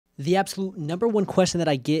The absolute number one question that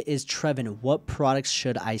I get is, Trevin, what products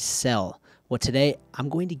should I sell? Well, today I'm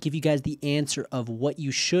going to give you guys the answer of what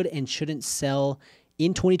you should and shouldn't sell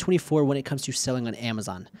in 2024 when it comes to selling on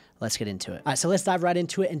Amazon. Let's get into it. All right, so let's dive right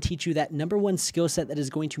into it and teach you that number one skill set that is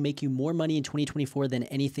going to make you more money in 2024 than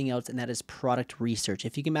anything else, and that is product research.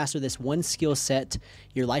 If you can master this one skill set,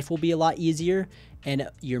 your life will be a lot easier and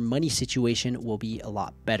your money situation will be a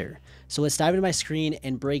lot better. So let's dive into my screen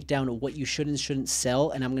and break down what you should and shouldn't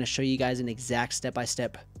sell, and I'm going to show you guys an exact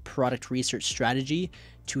step-by-step product research strategy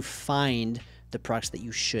to find the products that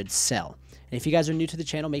you should sell. And if you guys are new to the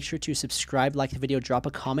channel, make sure to subscribe, like the video, drop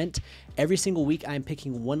a comment. Every single week, I'm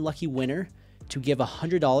picking one lucky winner to give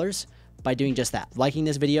 $100 by doing just that. Liking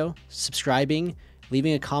this video, subscribing,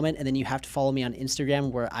 leaving a comment, and then you have to follow me on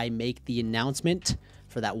Instagram where I make the announcement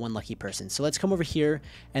for that one lucky person. So let's come over here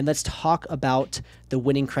and let's talk about the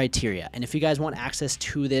winning criteria. And if you guys want access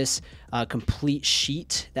to this complete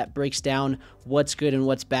sheet that breaks down what's good and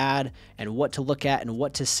what's bad and what to look at and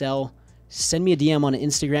what to sell, send me a DM on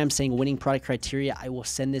Instagram saying winning product criteria. I will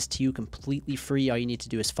send this to you completely free. All you need to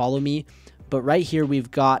do is follow me. But right here,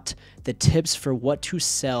 we've got the tips for what to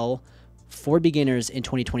sell for beginners in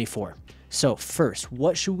 2024. So first,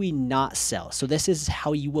 what should we not sell? So this is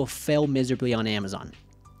how you will fail miserably on Amazon.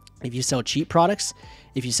 If you sell cheap products,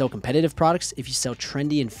 if you sell competitive products, if you sell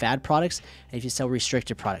trendy and fad products, and if you sell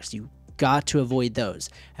restricted products, you got to avoid those.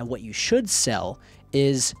 And what you should sell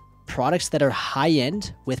is products that are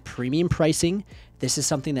high-end with premium pricing. This is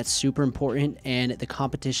something that's super important, and the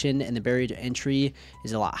competition and the barrier to entry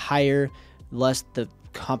is a lot higher, less the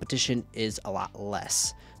competition is a lot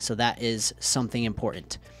less. So that is something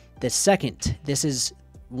important. The second, this is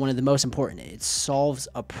one of the most important, it solves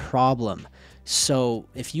a problem. So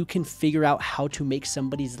if you can figure out how to make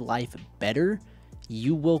somebody's life better,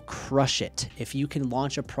 you will crush it. If you can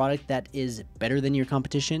launch a product that is better than your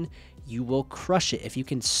competition, you will crush it. If you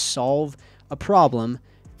can solve a problem,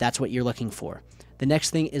 that's what you're looking for. The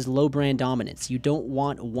next thing is low brand dominance. You don't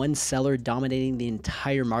want one seller dominating the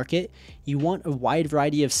entire market. You want a wide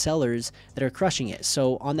variety of sellers that are crushing it.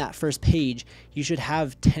 So on that first page, you should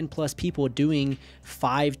have 10 plus people doing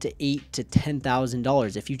 $5,000 to $8,000 to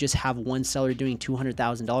 $10,000. If you just have one seller doing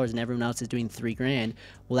 $200,000 and everyone else is doing $3,000,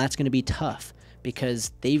 well, that's going to be tough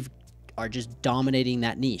because they are just dominating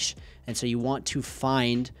that niche. And so you want to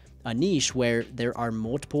find a niche where there are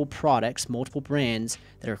multiple products, multiple brands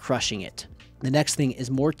that are crushing it. The next thing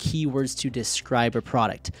is more keywords to describe a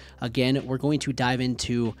product. Again, we're going to dive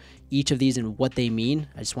into each of these and what they mean.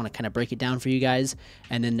 I just want to kind of break it down for you guys.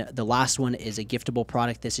 And then the last one is a giftable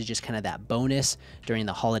product. This is just kind of that bonus during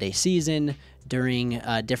the holiday season, during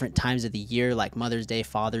different times of the year like Mother's Day,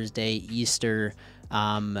 Father's Day, Easter,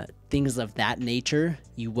 things of that nature.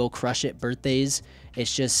 You will crush it. Birthdays,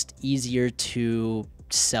 it's just easier to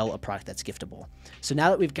sell a product that's giftable. So now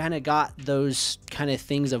that we've kind of got those kind of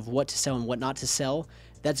things of what to sell and what not to sell,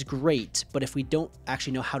 that's great. But if we don't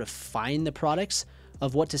actually know how to find the products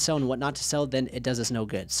of what to sell and what not to sell, then it does us no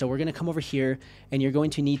good. So we're going to come over here and you're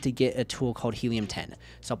going to need to get a tool called Helium 10.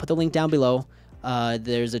 So I'll put the link down below.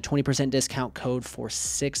 There's a 20% discount code for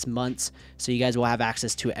 6 months. So you guys will have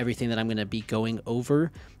access to everything that I'm going to be going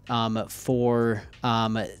over for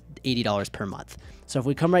 $80 per month. So if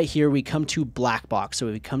we come right here, we come to Black Box. So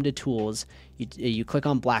we come to tools, you click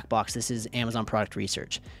on Black Box. This is Amazon product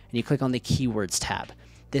research, and you click on the keywords tab.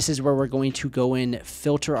 This is where we're going to go and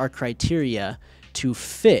filter our criteria to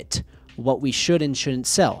fit what we should and shouldn't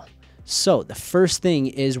sell. So the first thing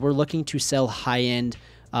is we're looking to sell high-end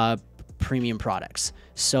premium products.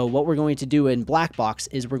 So what we're going to do in Black Box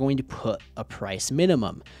is we're going to put a price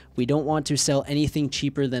minimum. We don't want to sell anything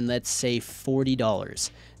cheaper than, let's say,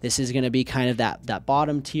 $40. This is going to be kind of that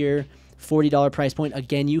bottom tier, $40 price point.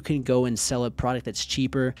 Again, you can go and sell a product that's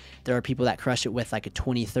cheaper. There are people that crush it with like a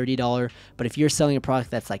 $20, $30. But if you're selling a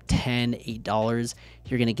product that's like $10, $8,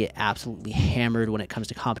 you're going to get absolutely hammered when it comes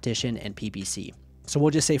to competition and PPC. So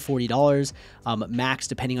we'll just say $40 max,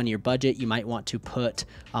 depending on your budget. You might want to put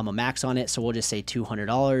a max on it. So we'll just say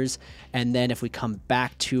 $200. And then if we come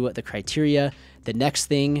back to the criteria, the next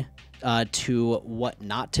thing to what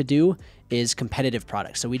not to do is competitive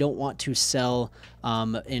products. So we don't want to sell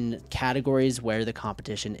in categories where the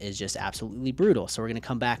competition is just absolutely brutal. So we're going to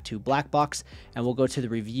come back to Black Box and we'll go to the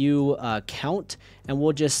review count and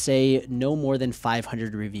we'll just say no more than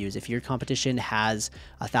 500 reviews. If your competition has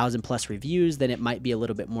 1,000 plus reviews, then it might be a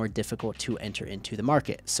little bit more difficult to enter into the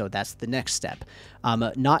market. So that's the next step.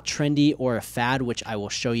 Not trendy or a fad, which I will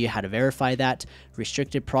show you how to verify that.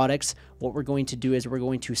 Restricted products, what we're going to do is we're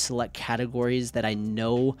going to select categories that I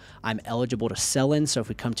know I'm eligible eligible to sell in. So if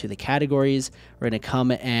we come to the categories, we're going to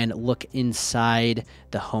come and look inside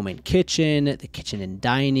the home and kitchen, the kitchen and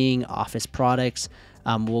dining, office products.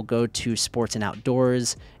 We'll go to sports and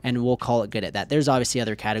outdoors, and we'll call it good at that. There's obviously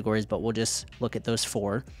other categories, but we'll just look at those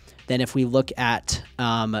 4. Then if we look at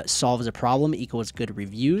solves a problem equals good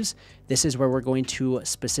reviews, this is where we're going to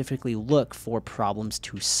specifically look for problems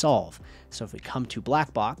to solve. So if we come to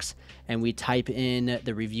Black Box and we type in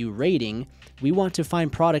the review rating, we want to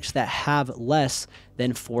find products that have less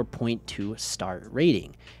than 4.2 star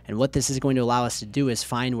rating. And what this is going to allow us to do is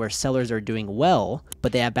find where sellers are doing well,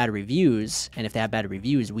 but they have bad reviews. And if they have bad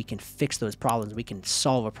reviews, we can fix those problems. We can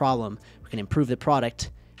solve a problem. We can improve the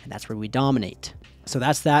product, and that's where we dominate. So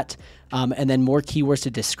that's that. And then more keywords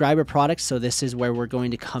to describe a product. So this is where we're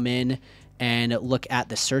going to come in and look at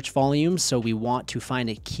the search volume. So we want to find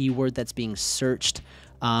a keyword that's being searched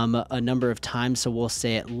a number of times. So we'll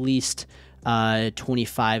say at least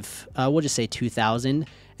 25, we'll just say 2,000.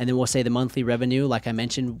 And then we'll say the monthly revenue. Like I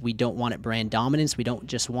mentioned, we don't want it brand dominance. We don't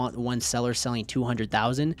just want one seller selling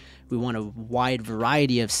 200,000. We want a wide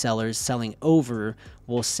variety of sellers selling over,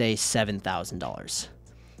 we'll say $7,000.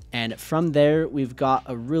 And from there, we've got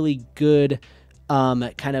a really good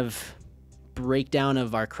kind of breakdown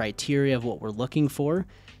of our criteria of what we're looking for.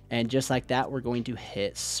 And just like that, we're going to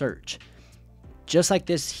hit search. Just like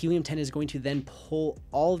this, Helium 10 is going to then pull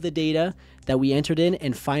all of the data that we entered in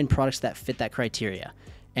and find products that fit that criteria.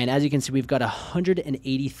 And as you can see, we've got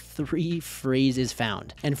 183 phrases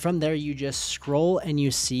found. And from there, you just scroll and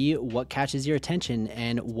you see what catches your attention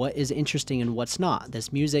and what is interesting and what's not.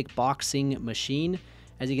 This music boxing machine,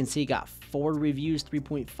 as you can see, got 4 reviews,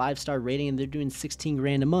 3.5 star rating, and they're doing 16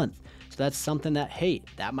 grand a month. So that's something that, hey,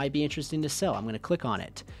 that might be interesting to sell. I'm going to click on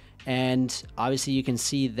it. And obviously you can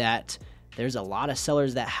see that there's a lot of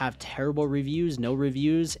sellers that have terrible reviews, no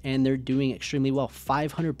reviews, and they're doing extremely well.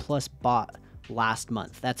 500 plus bought last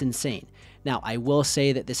month. That's insane. Now, I will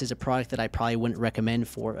say that this is a product that I probably wouldn't recommend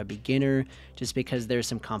for a beginner just because there's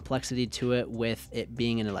some complexity to it with it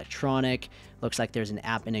being an electronic. Looks like there's an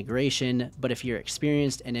app integration, but if you're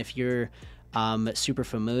experienced and if you're super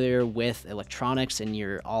familiar with electronics and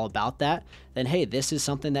you're all about that, then hey, this is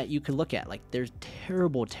something that you could look at. Like, there's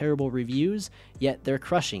terrible reviews, yet they're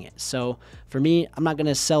crushing it. So for me, I'm not going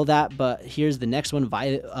to sell that, but here's the next one,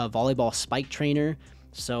 volleyball spike trainer.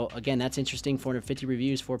 So again, that's interesting. 450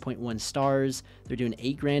 reviews, 4.1 stars. They're doing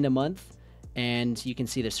 8 grand a month, and you can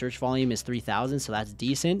see the search volume is 3,000, so that's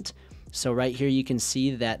decent. So right here, you can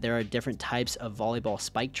see that there are different types of volleyball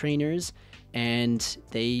spike trainers, and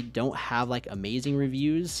they don't have like amazing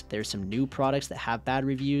reviews. There's some new products that have bad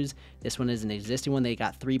reviews. This one is an existing one. They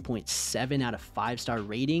got 3.7 out of 5-star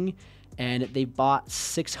rating, and they bought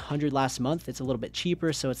 600 last month. It's a little bit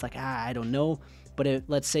cheaper, so it's like, I don't know. But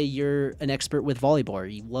let's say you're an expert with volleyball, or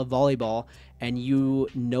you love volleyball, and you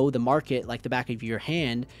know the market like the back of your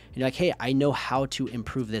hand, and you're like, hey, I know how to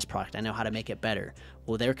improve this product. I know how to make it better.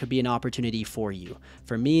 Well, there could be an opportunity for you.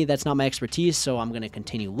 For me, that's not my expertise, so I'm going to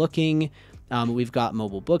continue looking. We've got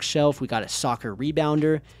mobile bookshelf. We got a soccer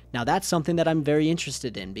rebounder. Now, that's something that I'm very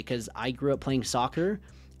interested in because I grew up playing soccer.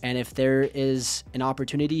 And if there is an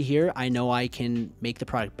opportunity here, I know I can make the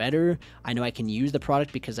product better. I know I can use the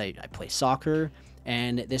product because I play soccer.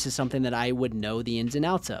 And this is something that I would know the ins and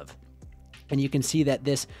outs of. And you can see that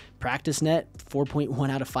this practice net, 4.1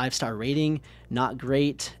 out of 5-star rating, not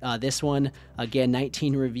great. This one, again,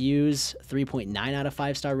 19 reviews, 3.9 out of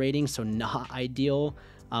 5-star rating, so not ideal.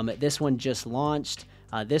 This one just launched.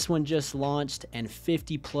 And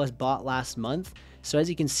 50 plus bought last month. So as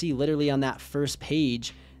you can see, literally on that first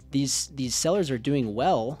page, these sellers are doing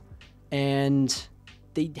well, and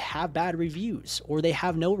they have bad reviews or they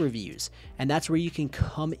have no reviews. And that's where you can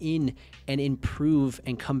come in and improve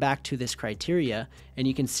and come back to this criteria. And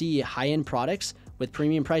you can see high-end products with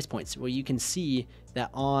premium price points. Well, you can see that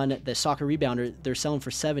on the soccer rebounder, they're selling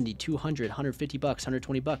for 70, 200, 150 bucks,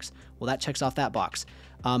 120 bucks. Well, that checks off that box.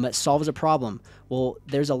 It solves a problem. Well,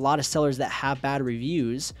 there's a lot of sellers that have bad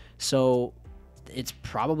reviews. So it's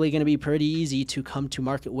probably going to be pretty easy to come to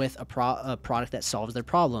market with a product that solves their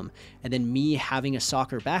problem. And then me having a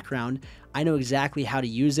soccer background, I know exactly how to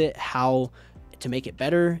use it, how to make it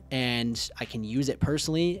better, and I can use it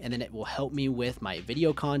personally, and then it will help me with my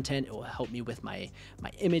video content. It will help me with my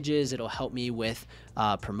images. It'll help me with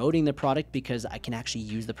promoting the product because I can actually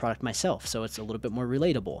use the product myself. So it's a little bit more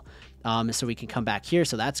relatable. So we can come back here.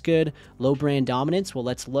 So that's good. Low brand dominance. Well,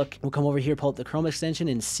 let's look. We'll come over here, pull up the Chrome extension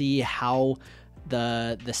and see how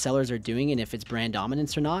the sellers are doing and if it's brand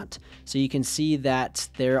dominance or not. So you can see that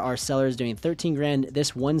there are sellers doing 13 grand.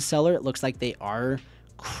 This one seller, it looks like they are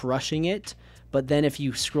crushing it, But then if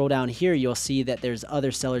you scroll down here, you'll see that there's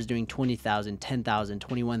other sellers doing 20,000, 10,000,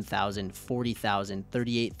 21,000, 40,000,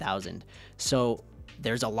 38,000. So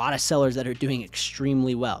there's a lot of sellers that are doing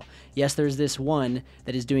extremely well. Yes, there's this one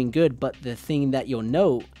that is doing good, but the thing that you'll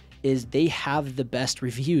note is they have the best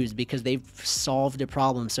reviews because they've solved a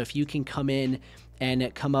problem. So if you can come in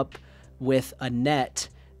and come up with a net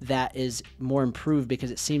that is more improved,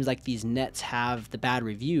 because it seems like these nets have the bad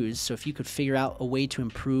reviews. So if you could figure out a way to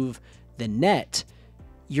improve the net,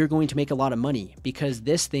 you're going to make a lot of money, because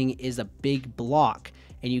this thing is a big block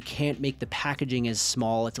and you can't make the packaging as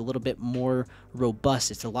small. It's a little bit more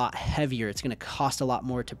robust. It's a lot heavier. It's going to cost a lot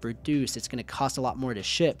more to produce. It's going to cost a lot more to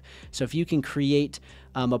ship. So if you can create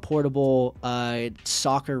a portable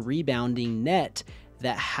soccer rebounding net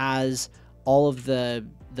that has all of the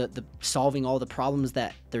solving all the problems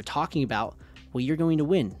that they're talking about, well, you're going to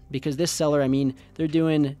win. Because this seller, I mean, they're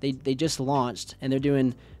doing, they just launched and they're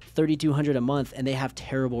doing $3,200 a month and they have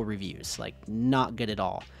terrible reviews, like not good at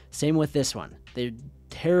all. Same with this one. They're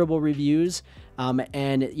terrible reviews.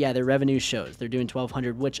 And yeah, their revenue shows they're doing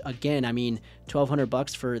 1,200, which again, I mean,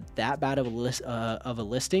 $1,200 for that bad of a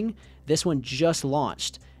listing. This one just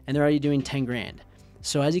launched and they're already doing 10 grand.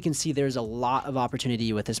 So as you can see, there's a lot of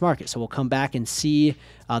opportunity with this market. So we'll come back and see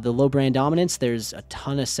the low brand dominance. There's a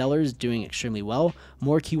ton of sellers doing extremely well.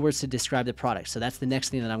 More keywords to describe the product. So that's the next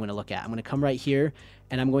thing that I'm going to look at. I'm going to come right here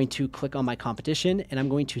and I'm going to click on my competition and I'm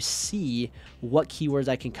going to see what keywords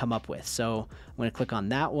I can come up with. So I'm going to click on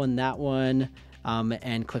that one,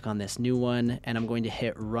 and click on this new one, and I'm going to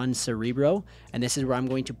hit Run Cerebro, and this is where I'm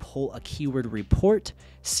going to pull a keyword report,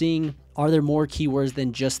 seeing are there more keywords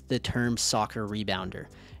than just the term soccer rebounder.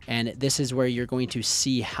 And this is where you're going to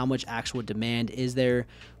see how much actual demand is there,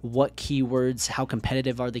 what keywords, how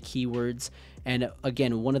competitive are the keywords. And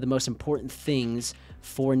again, one of the most important things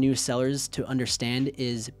for new sellers to understand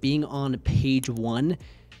is being on page 1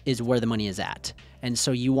 is where the money is at. And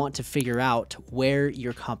so you want to figure out where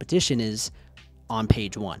your competition is on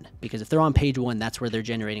page 1, because if they're on page 1, that's where they're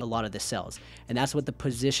generating a lot of the sales. And that's what the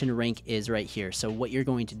position rank is right here. So what you're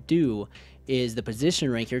going to do is the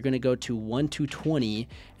position rank, you're going to go to 1 to 20,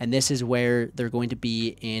 and this is where they're going to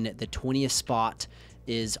be in the 20th spot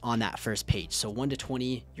is on that first page. So 1 to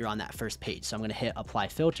 20, you're on that first page. So I'm going to hit apply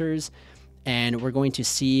filters, and we're going to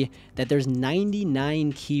see that there's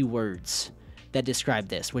 99 keywords that describe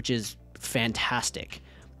this, which is fantastic.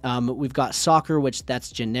 We've got soccer, which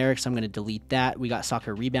that's generic, so I'm going to delete that. We got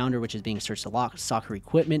soccer rebounder, which is being searched a lot. Soccer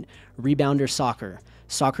equipment, rebounder soccer,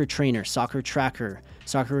 soccer trainer, soccer tracker,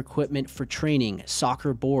 soccer equipment for training,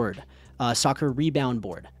 soccer board, soccer rebound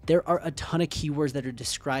board. There are a ton of keywords that are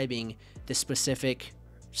describing the specific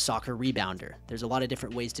soccer rebounder. There's a lot of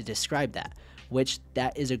different ways to describe that, which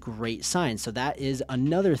that is a great sign. So that is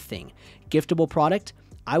another thing. Giftable product.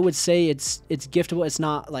 I would say it's giftable. It's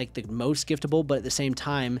not like the most giftable, but at the same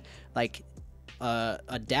time, like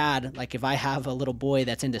a dad, like if I have a little boy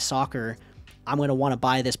that's into soccer, I'm going to want to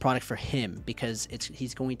buy this product for him because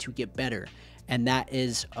he's going to get better. And that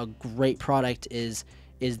is a great product. Is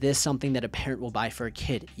this something that a parent will buy for a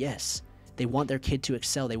kid? Yes. They want their kid to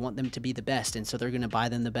excel. They want them to be the best. And so they're going to buy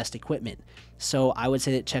them the best equipment. So I would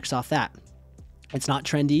say that checks off that. It's not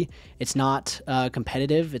trendy. It's not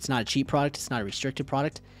competitive. It's not a cheap product. It's not a restricted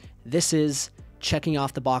product. This is checking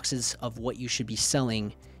off the boxes of what you should be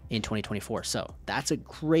selling in 2024. So that's a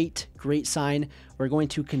great, great sign. We're going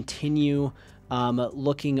to continue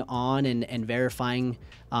looking on and verifying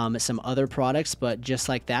some other products, but just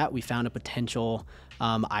like that, we found a potential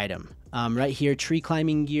item. Right here, tree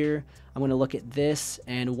climbing gear. I'm going to look at this,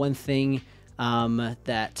 and one thing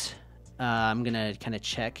that I'm going to kind of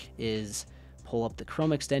check is pull up the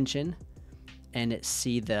Chrome extension and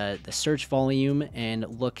see the search volume and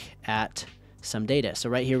look at some data. So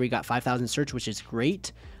right here we got 5,000 search, which is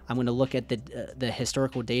great. I'm going to look at the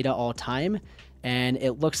historical data all time, and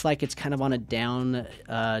it looks like it's kind of on a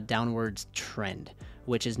downwards trend,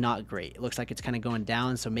 which is not great. It looks like it's kind of going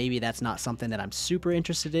down, so maybe that's not something that I'm super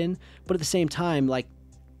interested in. But at the same time, like,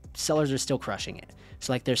 sellers are still crushing it.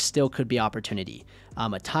 So like there still could be opportunity.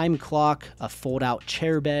 A time clock, a fold-out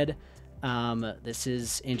chair bed. This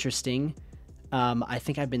is interesting. I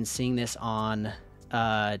think I've been seeing this on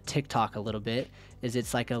TikTok a little bit.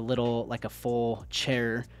 It's like a full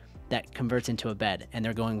chair that converts into a bed, and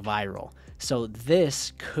they're going viral. So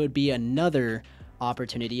this could be another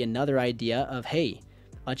opportunity, another idea of, hey,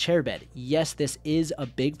 a chair bed. Yes, this is a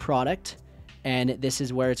big product, and this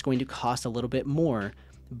is where it's going to cost a little bit more,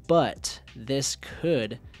 but this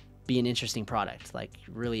could be an interesting product, like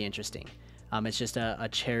really interesting. It's just a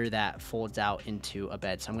chair that folds out into a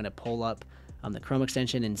bed. So I'm going to pull up the Chrome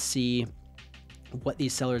extension and see what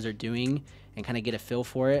these sellers are doing and kind of get a feel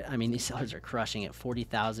for it. I mean, these sellers are crushing it,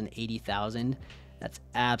 40,000, 80,000. That's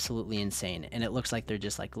absolutely insane. And it looks like they're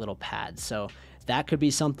just like little pads. So that could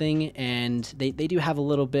be something. And they do have a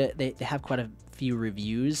little bit, they have quite a few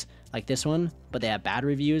reviews like this one, but they have bad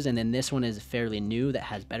reviews. And then this one is fairly new that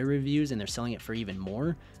has better reviews, and they're selling it for even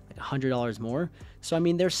more, like $100 more. So, I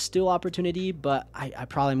mean, there's still opportunity, but I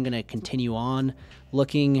probably am going to continue on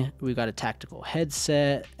looking. We've got a tactical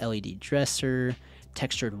headset, LED dresser,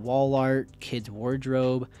 textured wall art, kids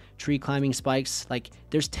wardrobe, tree climbing spikes. Like,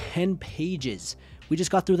 there's 10 pages. We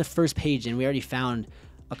just got through the first page and we already found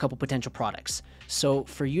a couple potential products. So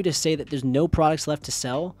for you to say that there's no products left to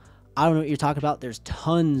sell, I don't know what you're talking about. There's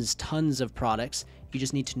tons of products. You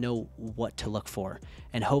just need to know what to look for.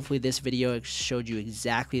 And hopefully this video showed you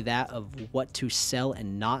exactly that, of what to sell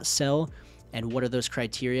and not sell, and what are those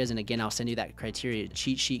criterias. And again, I'll send you that criteria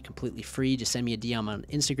cheat sheet completely free. Just send me a DM on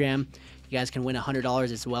Instagram. You guys can win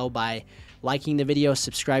 $100 as well by liking the video,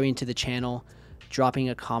 subscribing to the channel, dropping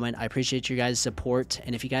a comment. I appreciate your guys' support.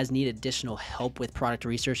 And if you guys need additional help with product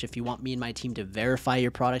research, if you want me and my team to verify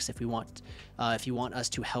your products, if you want us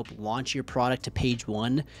to help launch your product to page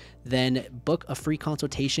 1, then book a free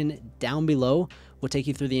consultation down below. We'll take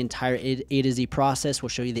you through the entire A to Z process. We'll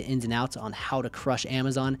show you the ins and outs on how to crush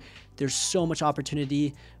Amazon. There's so much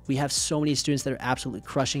opportunity. We have so many students that are absolutely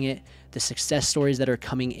crushing it. The success stories that are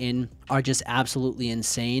coming in are just absolutely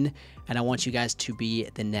insane. And I want you guys to be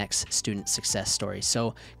the next student success story.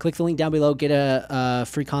 So click the link down below, get a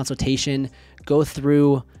free consultation, go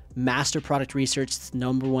through, master product research. It's the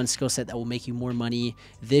 #1 skill set that will make you more money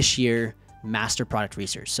this year. Master product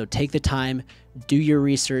research. So take the time, do your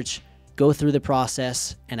research, go through the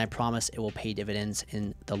process, and I promise it will pay dividends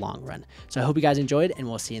in the long run. So I hope you guys enjoyed, and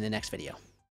we'll see you in the next video.